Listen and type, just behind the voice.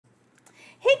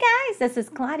Hey guys, this is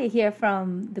Claudia here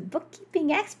from the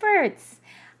Bookkeeping Experts.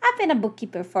 I've been a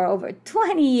bookkeeper for over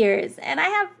 20 years and I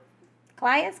have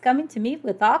clients coming to me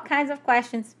with all kinds of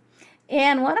questions.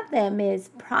 And one of them is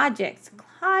projects.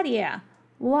 Claudia,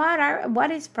 what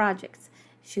is projects?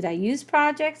 Should I use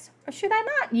projects or should I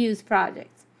not use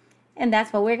projects? And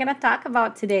that's what we're going to talk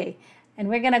about today. And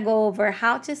we're going to go over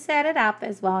how to set it up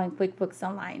as well in QuickBooks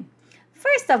Online.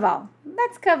 First of all,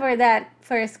 let's cover that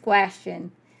first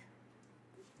question.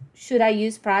 Should I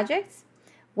use projects?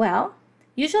 Well,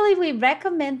 usually we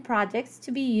recommend projects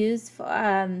to be used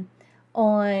on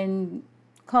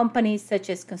companies such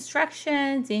as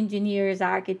constructions, engineers,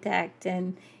 architects,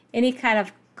 and any kind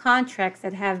of contracts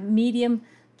that have medium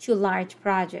to large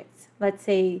projects. Let's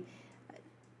say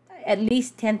at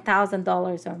least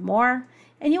 $10,000 or more.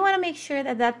 And you want to make sure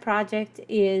that that project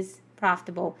is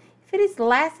profitable. If it is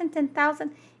less than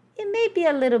 $10,000, it may be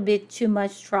a little bit too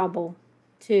much trouble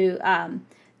to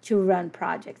run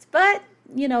projects. But,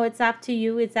 it's up to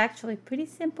you. It's actually pretty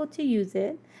simple to use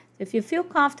it. So if you feel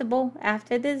comfortable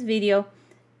after this video,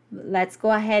 let's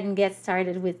go ahead and get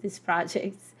started with these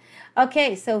projects.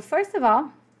 Okay, so first of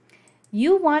all,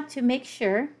 you want to make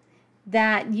sure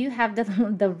that you have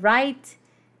the right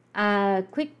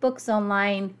QuickBooks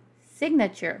Online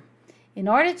signature. In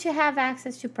order to have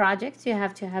access to projects, you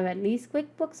have to have at least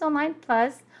QuickBooks Online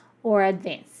Plus or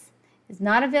Advanced. It's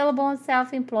not available in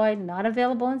Self-Employed, not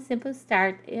available in Simple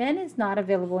Start, and it's not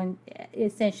available in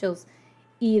Essentials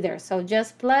either. So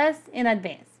just Plus and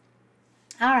Advanced.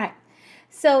 All right.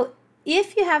 So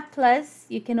if you have Plus,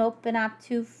 you can open up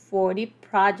to 40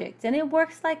 projects, and it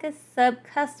works like a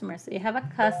sub-customer. So you have a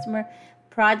customer,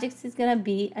 projects is going to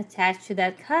be attached to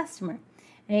that customer,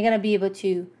 and you're going to be able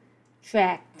to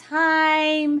track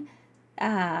time,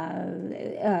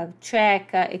 track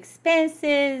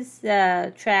expenses,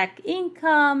 track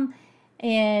income,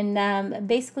 and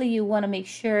basically you want to make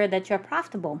sure that you're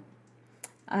profitable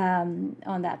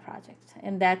on that project,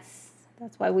 and that's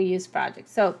why we use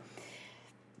projects. So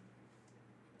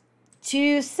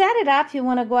to set it up, you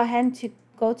want to go ahead and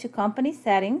go to Company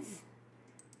Settings,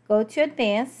 go to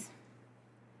Advanced,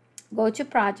 go to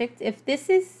Project. If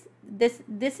this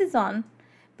is on.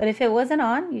 But if it wasn't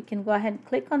on, you can go ahead and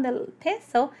click on the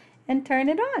pencil and turn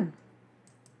it on.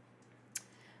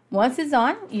 Once it's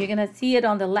on, you're going to see it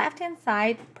on the left-hand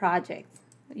side, Projects.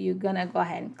 You're going to go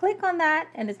ahead and click on that,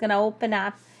 and it's going to open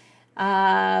up.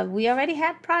 We already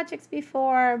had projects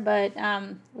before, but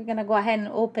we're going to go ahead and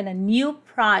open a new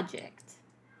project.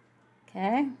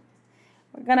 Okay?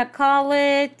 We're going to call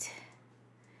it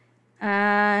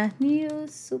New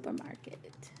Supermarket.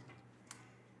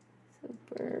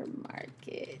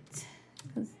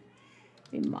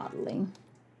 Remodeling.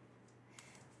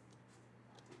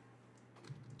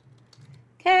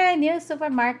 Okay, new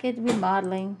supermarket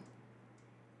remodeling.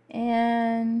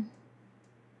 And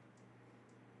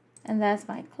that's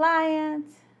my client.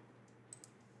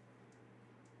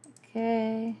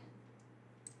 Okay.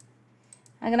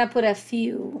 I'm gonna put a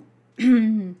few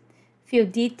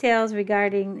details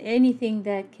regarding anything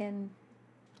that can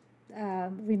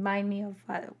remind me of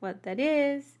what that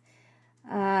is.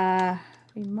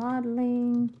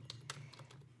 Remodeling.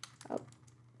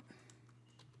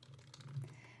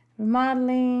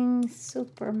 Remodeling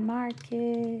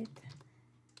supermarket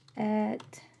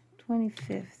at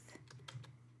 25th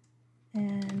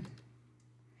and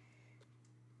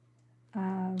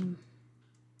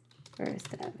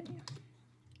First Avenue.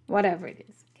 Whatever it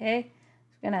is, okay?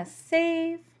 We're gonna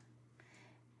save.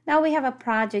 Now we have a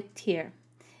project here.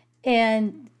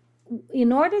 And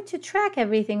in order to track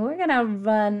everything, we're going to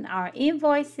run our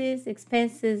invoices,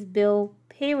 expenses, bill,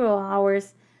 payroll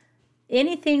hours,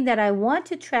 anything that I want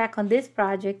to track on this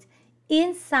project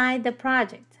inside the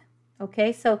project.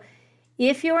 Okay, so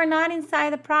if you are not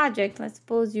inside the project, let's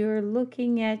suppose you're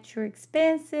looking at your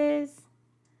expenses.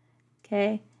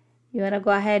 Okay, you want to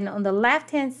go ahead and on the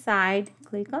left-hand side,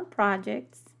 click on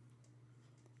projects.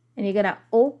 And you're going to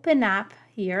open up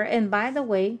here. And by the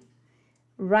way,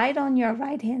 right on your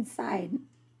right-hand side,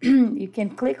 you can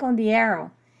click on the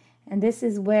arrow, and this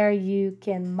is where you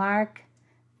can mark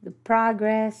the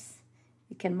progress.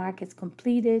 You can mark it's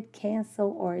completed,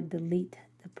 cancel, or delete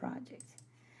the project.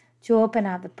 To open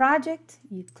up the project,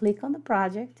 you click on the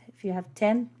project. If you have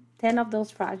 10 of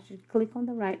those projects, you click on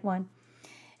the right one.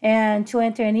 And to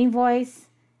enter an invoice,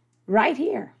 right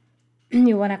here,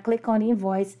 you want to click on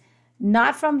invoice.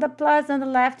 Not from the plus on the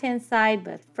left-hand side,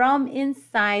 but from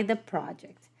inside the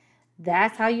project.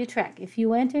 That's how you track. If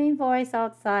you enter invoice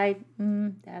outside,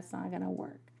 that's not going to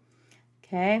work.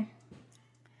 Okay?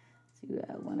 So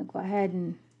I want to go ahead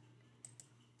and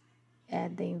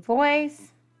add the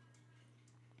invoice.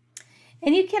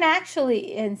 And you can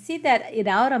actually and see that it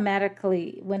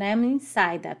automatically, when I'm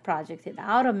inside that project, it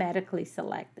automatically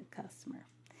select the customer.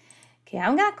 Okay,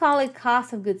 I'm gonna call it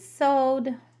cost of goods sold,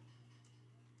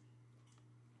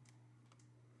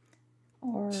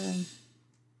 or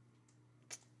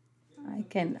I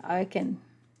can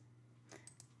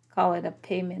call it a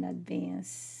payment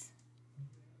advance.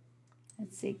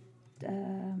 Let's see,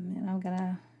 and I'm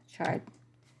gonna charge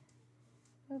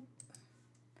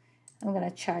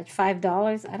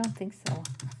 $5. I don't think so.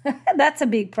 That's a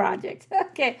big project.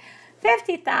 Okay,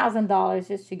 $50,000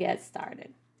 just to get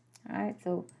started. All right,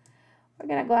 so we're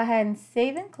gonna go ahead and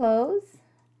save and close.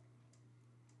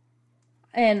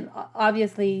 And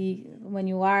obviously, when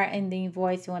you are in the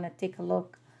invoice, you want to take a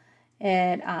look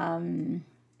at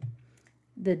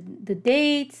the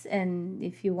dates, and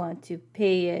if you want to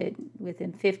pay it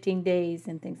within 15 days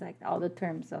and things like that, all the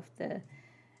terms of the.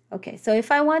 Okay, so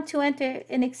if I want to enter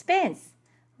an expense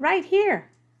right here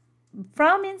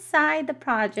from inside the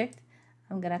project,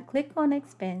 I'm gonna click on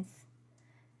expense,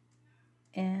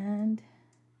 and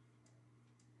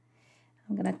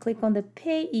I'm gonna click on the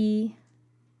payee.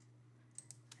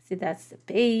 See, that's the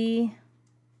payee.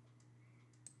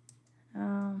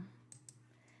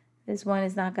 This one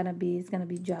is not gonna be, it's gonna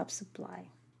be job supply.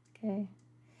 Okay,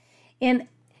 and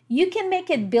you can make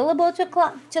it billable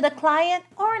to the client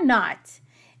or not.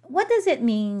 What does it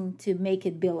mean to make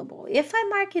it billable? If I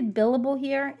mark it billable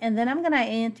here, and then I'm gonna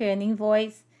enter an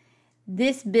invoice,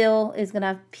 this bill is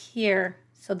gonna appear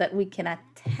so that we can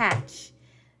attach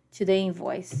to the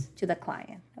invoice to the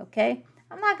client. Okay,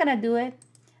 I'm not gonna do it.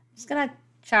 I'm just gonna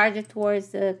charge it towards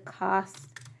the cost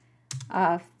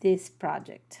of this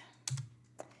project.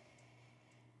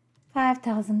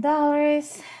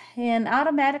 $5,000, and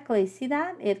automatically, see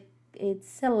that it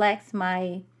selects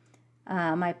my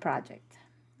my project.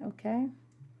 Okay,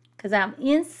 because I'm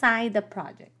inside the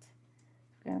project.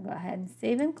 I'm gonna go ahead and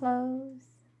save and close.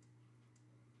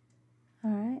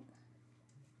 All right.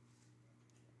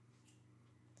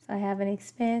 So I have an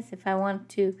expense. If I want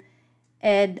to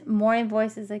add more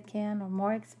invoices, I can, or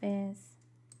more expense.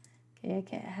 Okay, I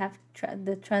can have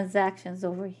the transactions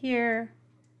over here.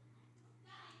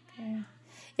 Okay.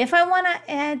 If I want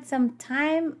to add some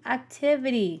time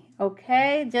activity,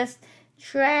 okay, just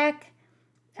track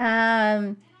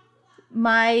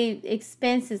my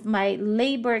expenses, my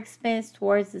labor expense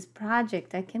towards this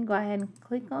project, I can go ahead and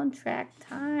click on track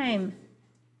time.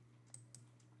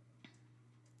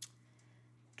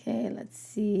 Okay, let's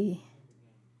see.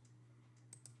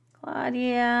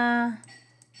 Claudia.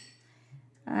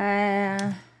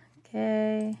 Okay.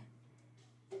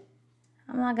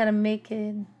 I'm not gonna make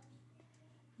it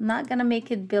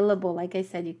billable. Like I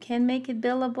said, you can make it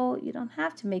billable. You don't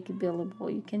have to make it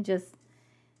billable. You can just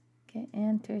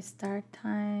enter start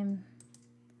time.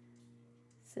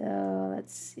 So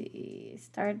let's see.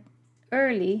 Start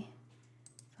early,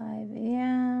 5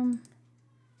 a.m.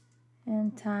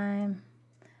 and time.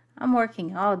 I'm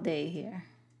working all day here.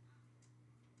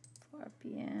 4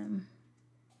 p.m.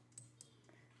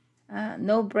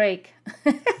 No break.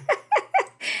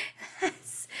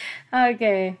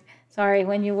 Okay. Sorry,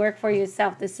 when you work for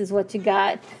yourself, this is what you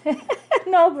got.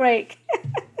 No break.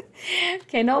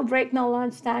 Okay, no break, no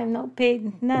lunchtime, no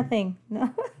paid, nothing.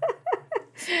 No.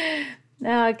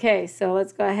 Okay, so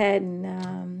let's go ahead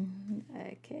and,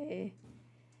 okay.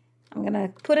 I'm going to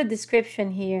put a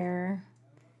description here.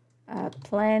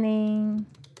 Planning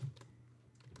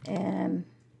and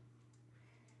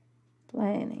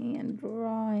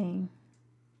drawing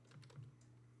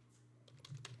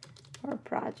for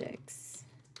projects.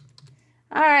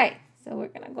 All right, so we're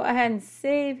going to go ahead and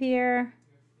save here.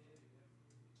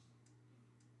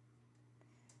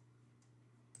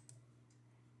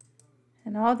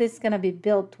 And all this is going to be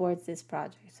built towards this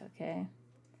project, okay?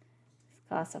 It's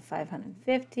cost of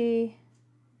 $550.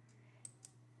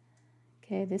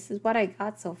 Okay, this is what I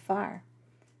got so far.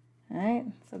 All right,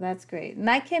 so that's great. And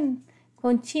I can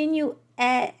continue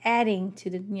adding to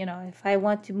the, if I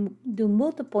want to do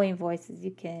multiple invoices,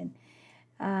 you can.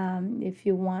 If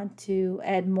you want to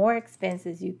add more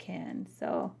expenses, you can.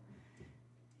 So,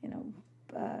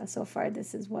 so far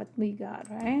this is what we got,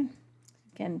 right? You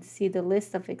can see the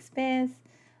list of expense,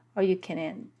 or you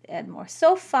can add more.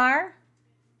 So far,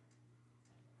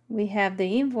 we have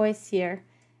the invoice here.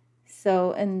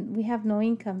 So, and we have no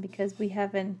income because we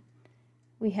haven't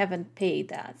paid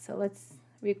that. So let's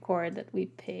record that we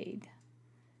paid.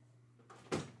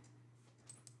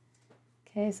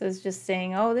 Okay, so it's just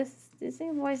saying, oh, this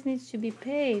invoice needs to be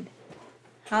paid.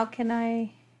 How can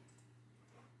I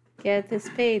get this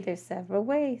paid? There's several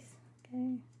ways. Okay,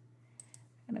 I'm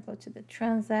gonna go to the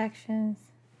transactions,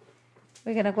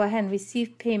 we're going to go ahead and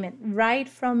receive payment right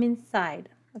from inside.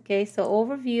 Okay, so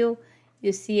overview,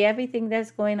 you see everything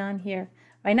that's going on here.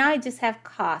 Right now I just have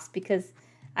cost because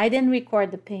I didn't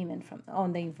record the payment from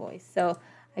on the invoice. So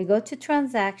I go to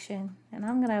transaction and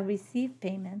I'm going to receive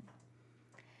payment.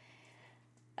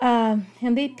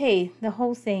 And they pay the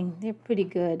whole thing. They're pretty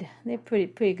good. They're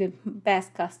pretty good,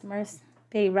 best customers.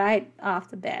 Pay right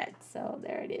off the bat. So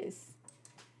there it is.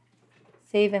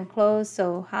 Save and close.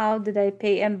 So how did I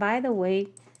pay? And by the way,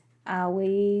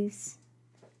 always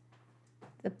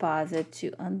deposit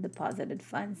to undeposited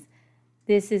funds.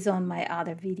 This is on my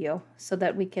other video so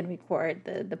that we can record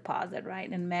the deposit, right?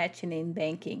 And matching in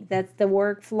banking. That's the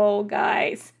workflow,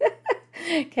 guys.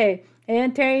 Okay,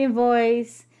 enter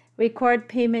invoice, record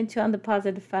payment to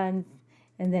undeposited funds,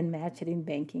 and then match it in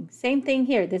banking. Same thing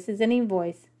here. This is an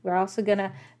invoice. We're also going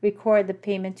to record the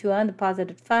payment to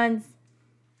undeposited funds.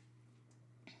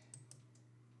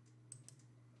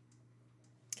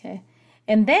 Okay,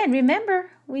 and then remember,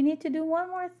 we need to do one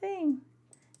more thing.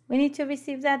 We need to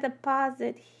receive that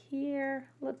deposit here.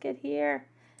 Look at here.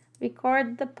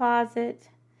 Record deposit.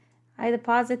 I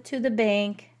deposit to the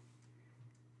bank.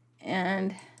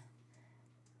 And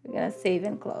we're going to save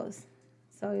and close.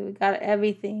 So we got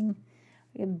everything.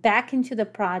 We get back into the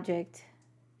project.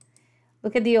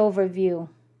 Look at the overview.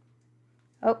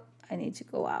 Oh, I need to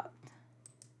go out.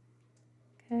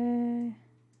 Okay.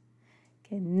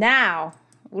 Okay, now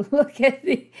look at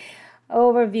the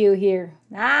overview here.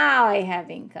 Now I have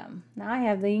income. Now I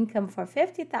have the income for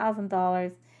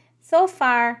 $50,000. So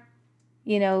far,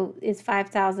 you know, it's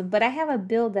 $5,000, but I have a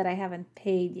bill that I haven't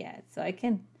paid yet. So I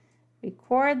can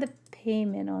record the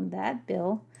payment on that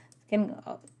bill. Can,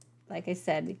 like I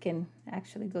said, we can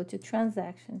actually go to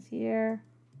transactions here.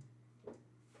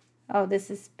 Oh, this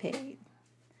is paid.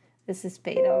 This is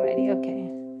paid already. Okay.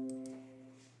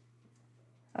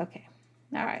 Okay.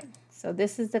 All right. So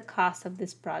this is the cost of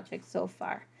this project so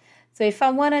far. So if I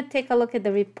want to take a look at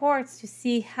the reports to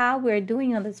see how we're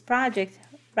doing on this project,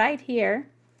 right here,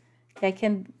 I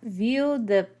can view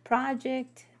the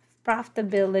project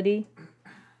profitability.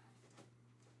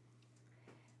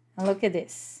 And look at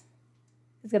this.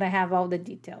 It's going to have all the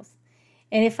details.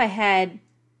 And if I had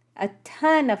a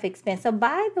ton of expense. So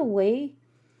by the way,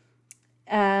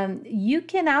 you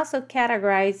can also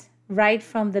categorize right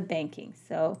from the banking.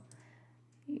 So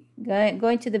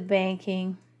going to the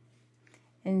banking,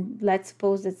 and let's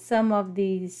suppose that some of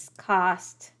these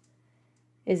cost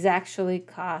is actually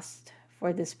cost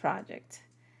for this project.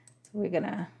 So we're going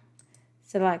to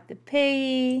select the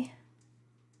payee.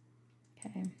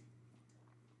 Okay.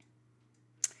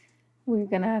 We're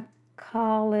going to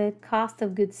call it cost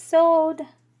of goods sold,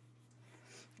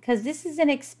 because this is an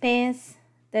expense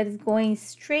that is going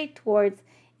straight towards,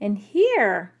 and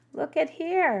here, look at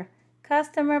here,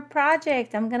 customer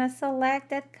project. I'm going to select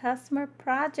that customer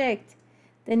project,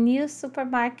 the new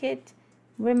supermarket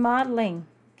remodeling,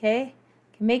 okay?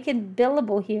 Can make it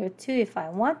billable here too if I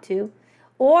want to.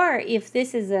 Or if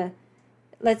this is a,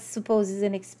 let's suppose it's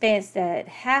an expense that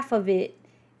half of it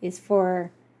is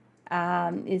for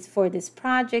this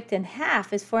project and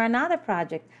half is for another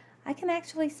project, I can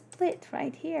actually split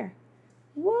right here.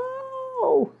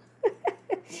 Whoa!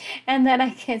 And then I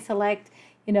can select,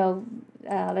 you know,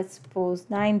 let's suppose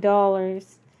 $9.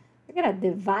 We're going to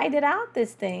divide it out,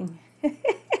 this thing.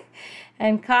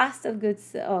 And cost of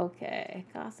goods, okay,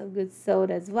 cost of goods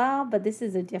sold as well, but this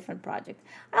is a different project.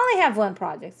 I only have one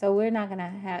project, so we're not going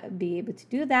to be able to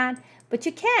do that, but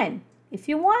you can. If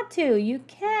you want to, you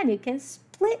can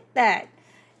split that.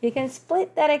 You can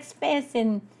split that expense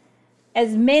in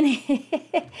as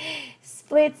many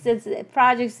splits as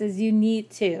projects as you need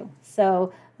to.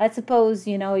 So let's suppose,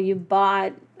 you know, you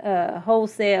bought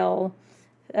wholesale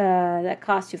that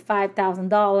cost you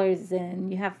 $5,000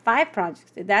 and you have 5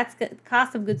 projects. That's the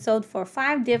cost of goods sold for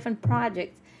 5 different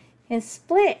projects. And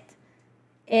split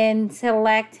and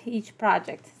select each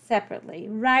project separately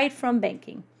right from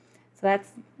banking. So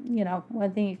that's, you know,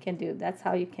 one thing you can do. That's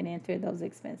how you can enter those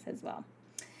expenses as well.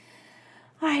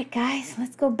 All right, guys,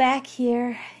 let's go back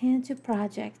here into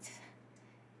project.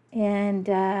 And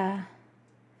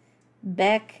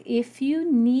back, if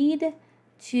you need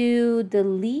to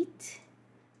delete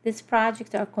this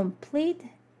project or complete,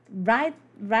 right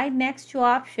next to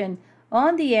option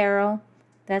on the arrow,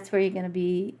 that's where you're going to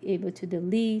be able to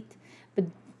delete. But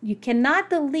you cannot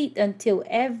delete until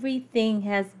everything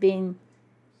has been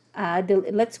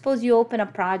let's suppose you open a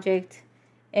project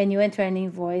and you enter an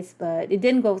invoice, but it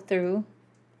didn't go through.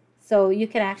 So you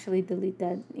can actually delete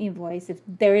that invoice if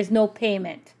there is no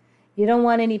payment. You don't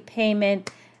want any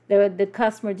payment. The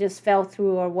customer just fell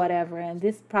through or whatever, and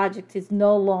this project is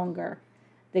no longer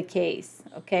the case.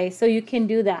 Okay, so you can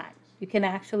do that. You can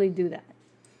actually do that.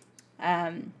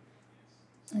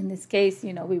 In this case,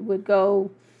 you know, we would go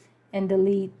and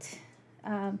delete.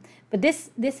 But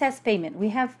this has payment. We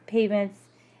have payments.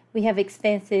 We have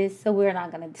expenses. So we're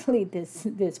not going to delete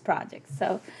this project.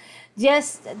 So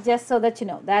just so that you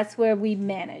know, that's where we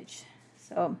manage.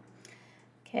 So,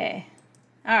 okay.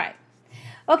 All right.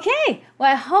 Okay.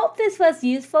 Well, I hope this was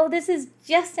useful. This is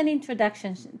just an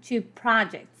introduction to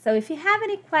projects. So if you have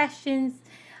any questions,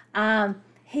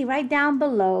 hey, write down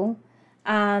below.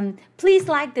 Please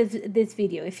like this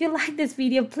video. If you like this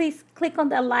video, please click on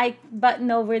the like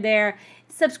button over there.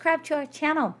 Subscribe to our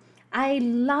channel. I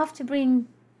love to bring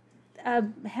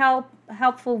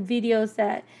helpful videos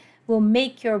that will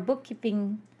make your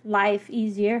bookkeeping life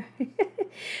easier.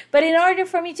 But in order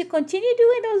for me to continue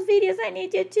doing those videos, I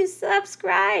need you to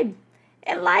subscribe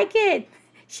and like it.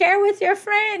 Share with your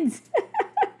friends.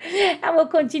 I will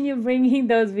continue bringing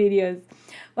those videos.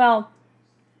 Well,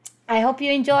 I hope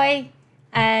you enjoy.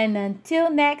 And until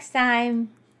next time,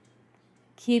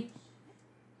 keep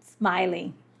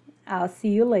smiling. I'll see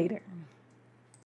you later.